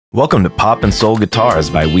Welcome to Pop and Soul Guitars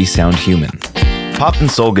by We Sound Human. Pop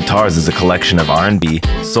and Soul Guitars is a collection of R&B,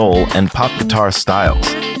 soul, and pop guitar styles.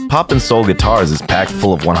 Pop and Soul Guitars is packed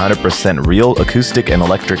full of 100% real acoustic and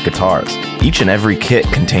electric guitars. Each and every kit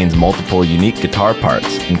contains multiple unique guitar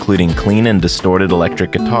parts, including clean and distorted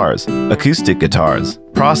electric guitars, acoustic guitars,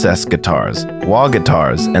 processed guitars, wah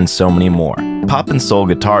guitars, and so many more. Pop and Soul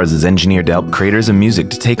Guitars is engineered to help creators of music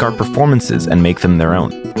to take our performances and make them their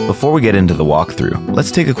own. Before we get into the walkthrough,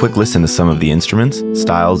 let's take a quick listen to some of the instruments,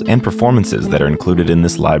 styles, and performances that are included in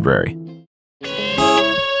this library.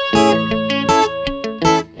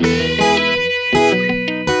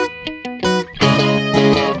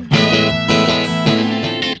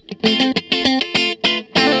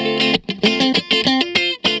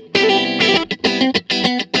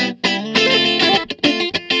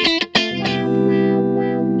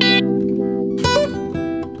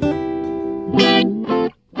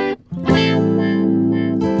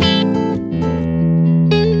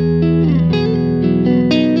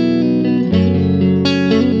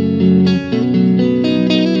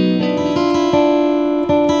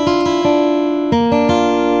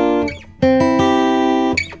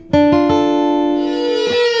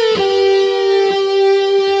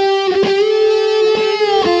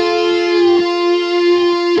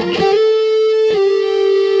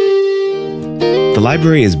 The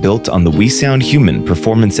library is built on the We Sound Human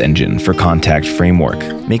performance engine for Kontakt framework,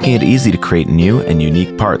 making it easy to create new and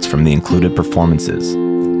unique parts from the included performances.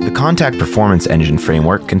 The Kontakt performance engine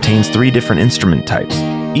framework contains 3 different instrument types,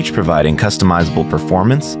 each providing customizable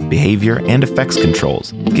performance, behavior, and effects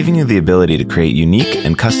controls, giving you the ability to create unique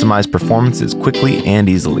and customized performances quickly and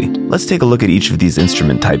easily. Let's take a look at each of these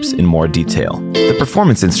instrument types in more detail. The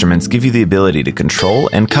performance instruments give you the ability to control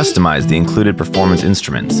and customize the included performance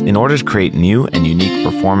instruments in order to create new and unique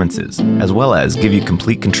performances, as well as give you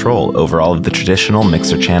complete control over all of the traditional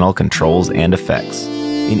mixer channel controls and effects.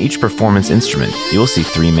 In each performance instrument, you will see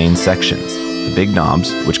 3 main sections: the big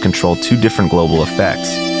knobs, which control 2 different global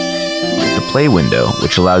effects, the play window,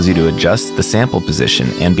 which allows you to adjust the sample position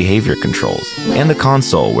and behavior controls, and the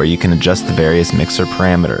console, where you can adjust the various mixer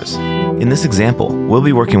parameters. In this example, we'll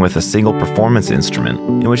be working with a single performance instrument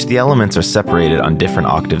in which the elements are separated on different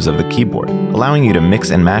octaves of the keyboard, allowing you to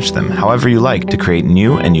mix and match them however you like to create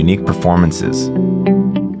new and unique performances.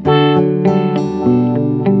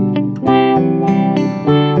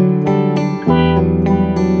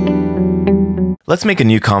 Let's make a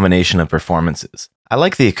new combination of performances. I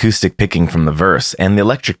like the acoustic picking from the verse and the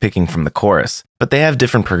electric picking from the chorus, but they have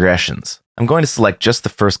different progressions. I'm going to select just the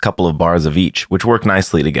first couple of bars of each, which work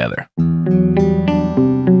nicely together.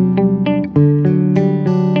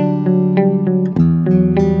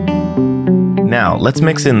 Now, let's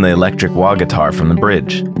mix in the electric wah guitar from the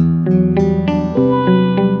bridge.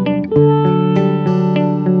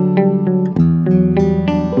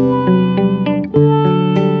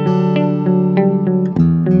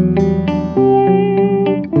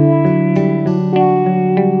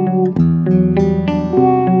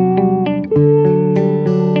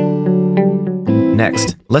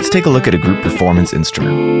 Next, let's take a look at a group performance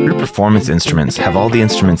instrument. Group performance instruments have all the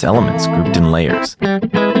instrument's elements grouped in layers.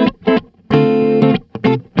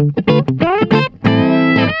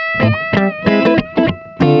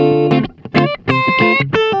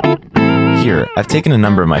 Here, I've taken a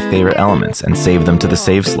number of my favorite elements and saved them to the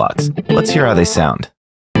save slots. Let's hear how they sound.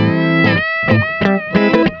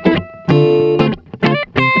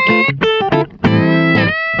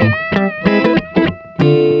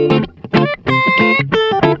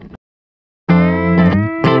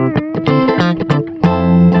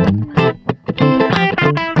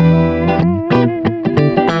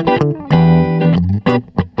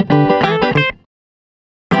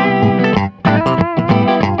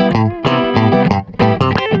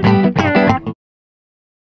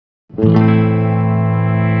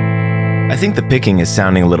 I think the picking is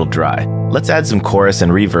sounding a little dry. Let's add some chorus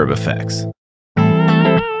and reverb effects.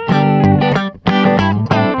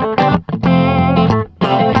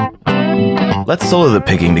 Let's solo the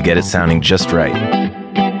picking to get it sounding just right.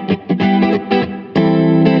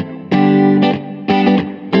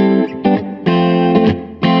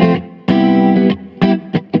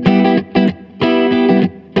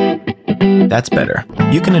 That's better.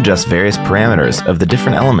 You can adjust various parameters of the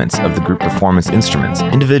different elements of the group performance instruments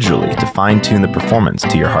individually to fine-tune the performance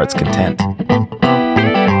to your heart's content.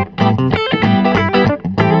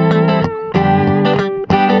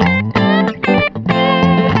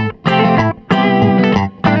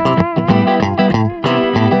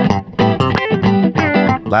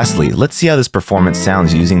 Lastly, let's see how this performance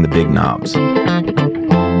sounds using the big knobs.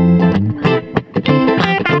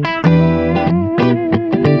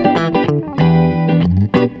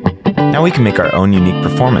 Now we can make our own unique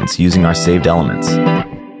performance using our saved elements.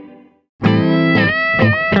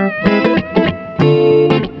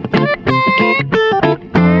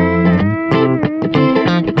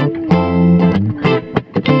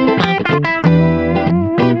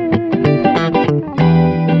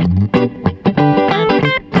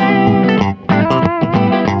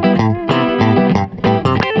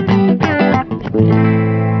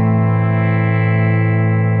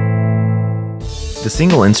 The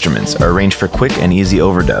single instruments are arranged for quick and easy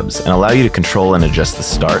overdubs and allow you to control and adjust the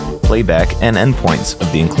start, playback, and endpoints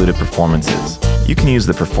of the included performances. You can use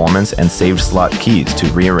the performance and saved slot keys to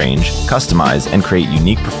rearrange, customize, and create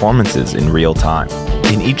unique performances in real time.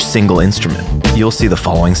 In each single instrument, you'll see the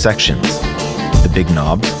following sections: the big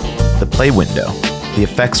knobs, the play window, the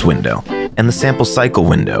effects window, and the sample cycle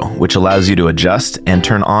window, which allows you to adjust and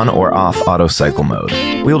turn on or off auto cycle mode.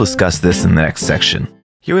 We'll discuss this in the next section.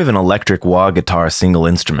 Here we have an electric wah guitar single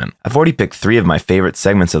instrument. I've already picked 3 of my favorite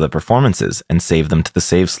segments of the performances and saved them to the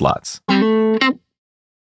save slots.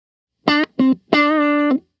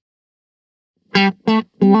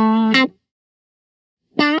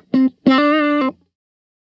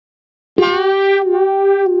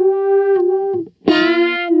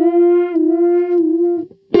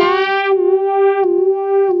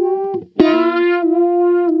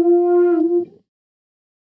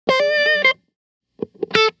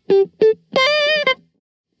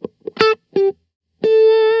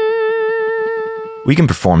 We can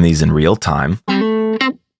perform these in real time,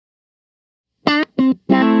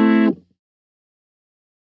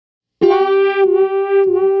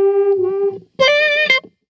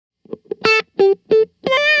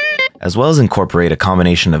 as well as incorporate a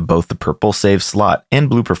combination of both the purple save slot and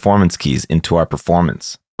blue performance keys into our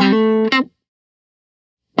performance.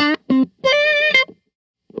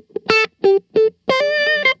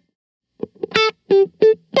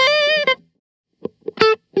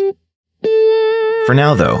 For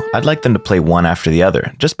now though, I'd like them to play one after the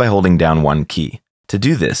other just by holding down one key. To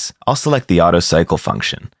do this, I'll select the auto cycle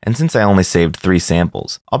function, and since I only saved 3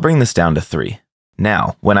 samples, I'll bring this down to 3.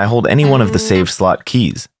 Now, when I hold any one of the saved slot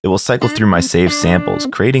keys, it will cycle through my saved samples,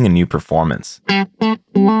 creating a new performance.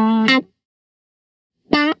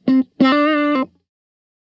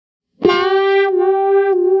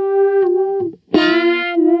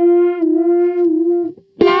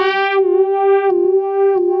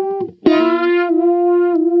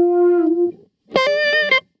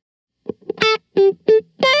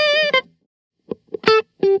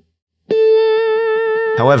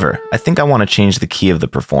 However, I think I want to change the key of the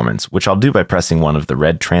performance, which I'll do by pressing one of the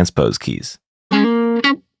red transpose keys.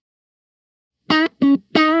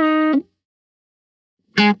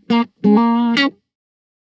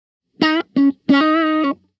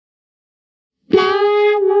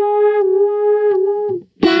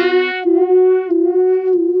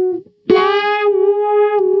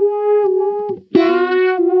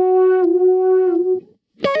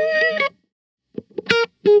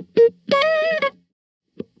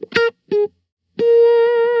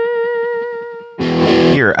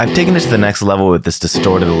 Here, I've taken it to the next level with this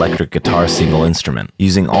distorted electric guitar single instrument,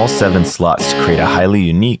 using all 7 slots to create a highly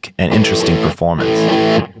unique and interesting performance.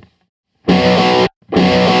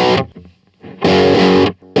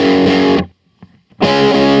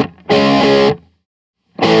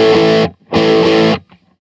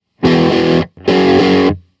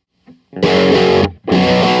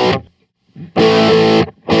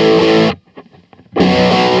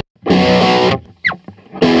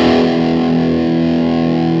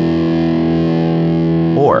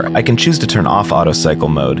 Or I can choose to turn off auto cycle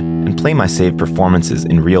mode and play my saved performances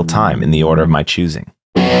in real time in the order of my choosing.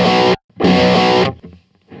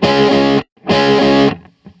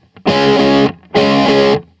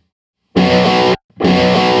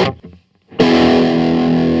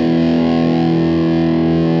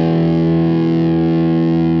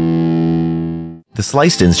 The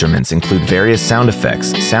sliced instruments include various sound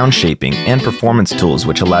effects, sound shaping, and performance tools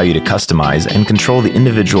which allow you to customize and control the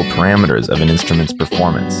individual parameters of an instrument's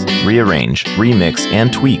performance, rearrange, remix,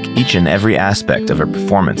 and tweak each and every aspect of a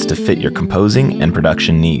performance to fit your composing and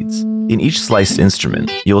production needs. In each sliced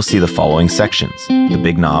instrument, you will see the following sections: the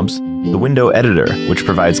big knobs, the window editor, which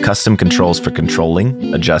provides custom controls for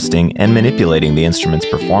controlling, adjusting, and manipulating the instrument's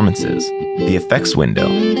performances, the effects window,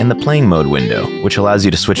 and the playing mode window, which allows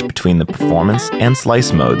you to switch between the performance and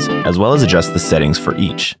slice modes, as well as adjust the settings for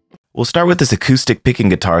each. We'll start with this acoustic picking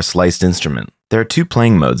guitar sliced instrument. There are 2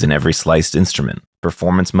 playing modes in every sliced instrument: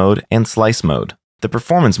 performance mode and slice mode. The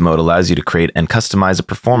performance mode allows you to create and customize a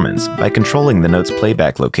performance by controlling the note's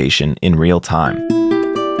playback location in real time.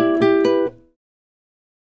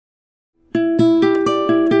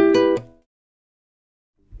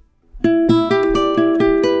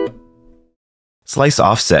 Slice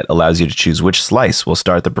offset allows you to choose which slice will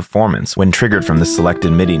start the performance when triggered from the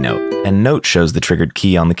selected MIDI note, and note shows the triggered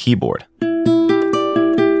key on the keyboard.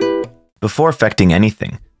 Before affecting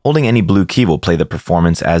anything, holding any blue key will play the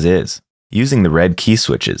performance as is. Using the red key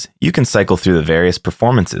switches, you can cycle through the various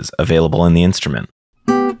performances available in the instrument.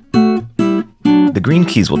 The green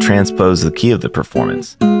keys will transpose the key of the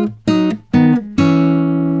performance.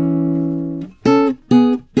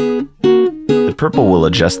 The purple will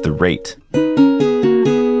adjust the rate.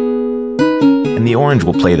 And the orange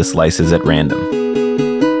will play the slices at random.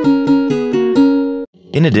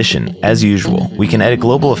 In addition, as usual, we can edit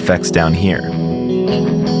global effects down here.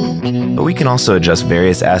 But we can also adjust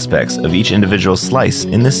various aspects of each individual slice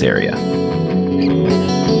in this area.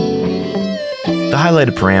 The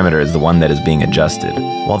highlighted parameter is the one that is being adjusted,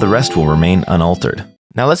 while the rest will remain unaltered.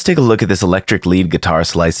 Now let's take a look at this electric lead guitar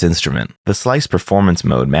slice instrument. The slice performance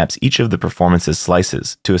mode maps each of the performance's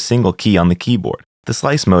slices to a single key on the keyboard. The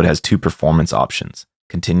slice mode has two performance options,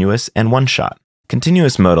 continuous and one-shot.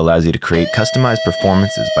 Continuous mode allows you to create customized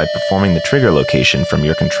performances by performing the trigger location from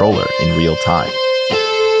your controller in real time.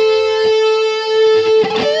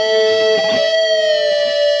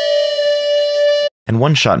 And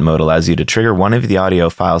one-shot mode allows you to trigger one of the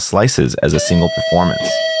audio file slices as a single performance.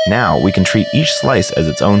 Now, we can treat each slice as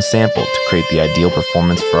its own sample to create the ideal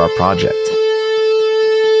performance for our project.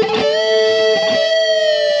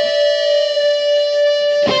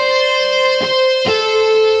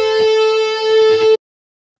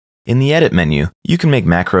 In the Edit menu, you can make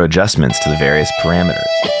macro adjustments to the various parameters.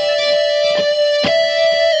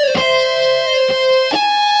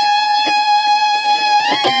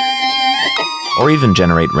 Or even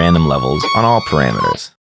generate random levels on all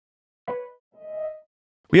parameters.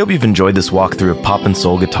 We hope you've enjoyed this walkthrough of Pop and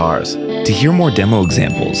Soul guitars. To hear more demo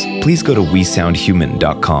examples, please go to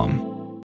wesoundhuman.com.